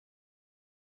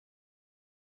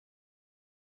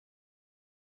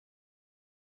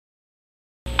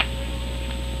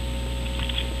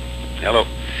Hello.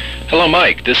 Hello,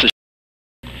 Mike. This is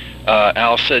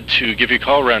Al said to give you a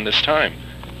call around this time.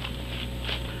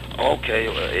 Okay,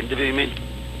 interview you mean?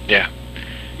 Yeah.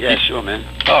 Yeah, sure, man.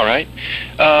 All right.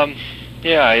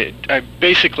 Yeah, I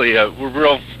basically, we're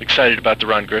real excited about the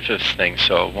Ron Griffiths thing,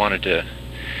 so I wanted to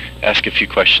ask a few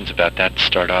questions about that to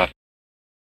start off.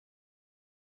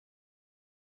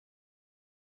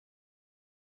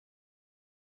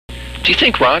 Do you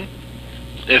think Ron,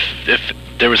 if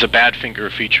there was a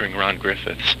Badfinger featuring Ron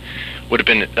Griffiths, would have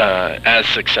been as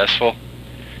successful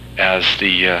as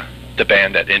the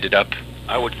band that ended up?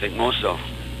 I would think more so.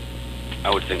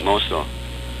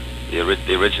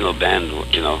 The original band,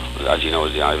 you know, as you know,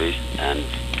 was the Ivies, and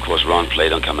of course Ron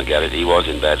played on Come and Get It. He was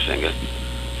in Badfinger,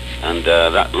 and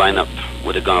that lineup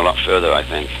would have gone a lot further, I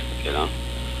think, you know.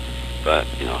 But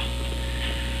you know,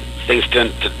 things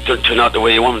turn out the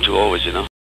way you want them to always, you know.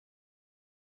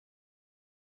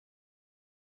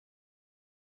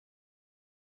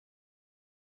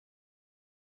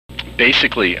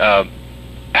 Basically, how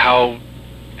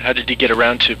did he get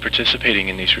around to participating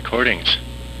in these recordings?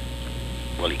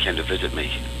 Well, he came to visit me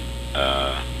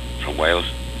from Wales.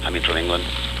 I mean, from England.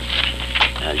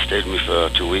 And he stayed with me for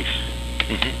 2 weeks.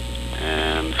 Mm-hmm.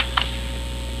 And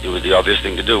it was the obvious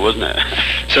thing to do, wasn't it?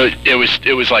 So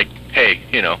it was like, hey,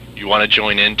 you know, you want to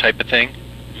join in type of thing?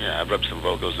 Yeah, I rubbed some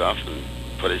vocals off and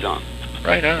put it on.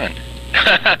 Right on.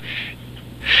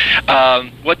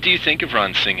 What do you think of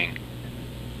Ron singing?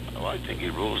 Well, I think he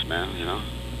rules, man, you know.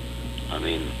 I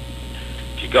mean,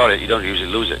 if you got it, you don't usually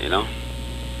lose it, you know.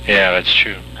 Yeah, that's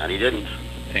true. And he didn't.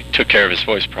 He took care of his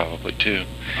voice probably, too.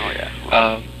 Oh, yeah.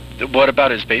 Well, what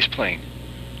about his bass playing?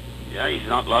 Yeah, he's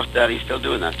not lost that. He's still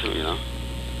doing that, too, you know.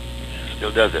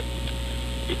 Still does it.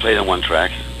 He played on one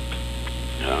track,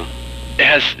 you know.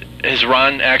 Has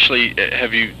Ron actually,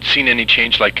 have you seen any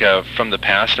change, like, from the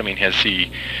past? I mean, has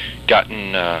he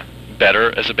gotten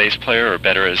better as a bass player or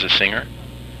better as a singer?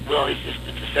 Well, it's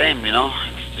the same, you know.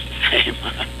 It's just the same.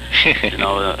 you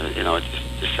know, it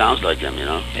just sounds like him, you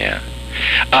know. Yeah.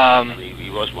 He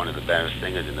was one of the best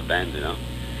singers in the band, you know.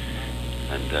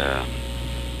 And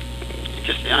it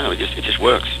just, you know, it just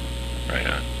works. Right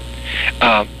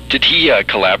on. Did he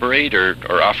collaborate or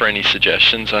offer any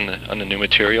suggestions on the new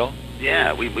material?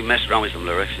 Yeah, we messed around with some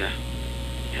lyrics, yeah.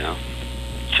 You know,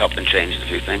 chopped and changed a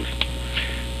few things.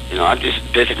 You know, I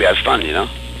just basically had fun, you know.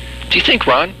 Do you think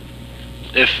Ron,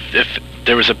 if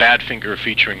there was a Badfinger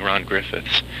featuring Ron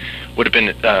Griffiths, would have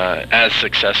been as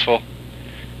successful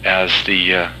as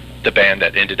the band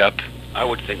that ended up? I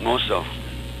would think more so.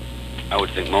 The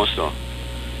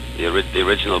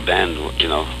original band, you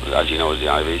know, as you know, was the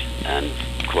Ivies, and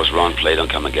of course Ron played on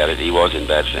Come and Get It. He was in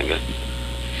Badfinger,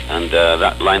 and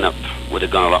that lineup would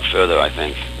have gone a lot further, I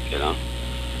think, you know.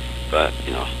 But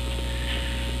you know,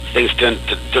 things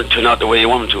turn out the way you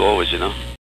want them to always, you know.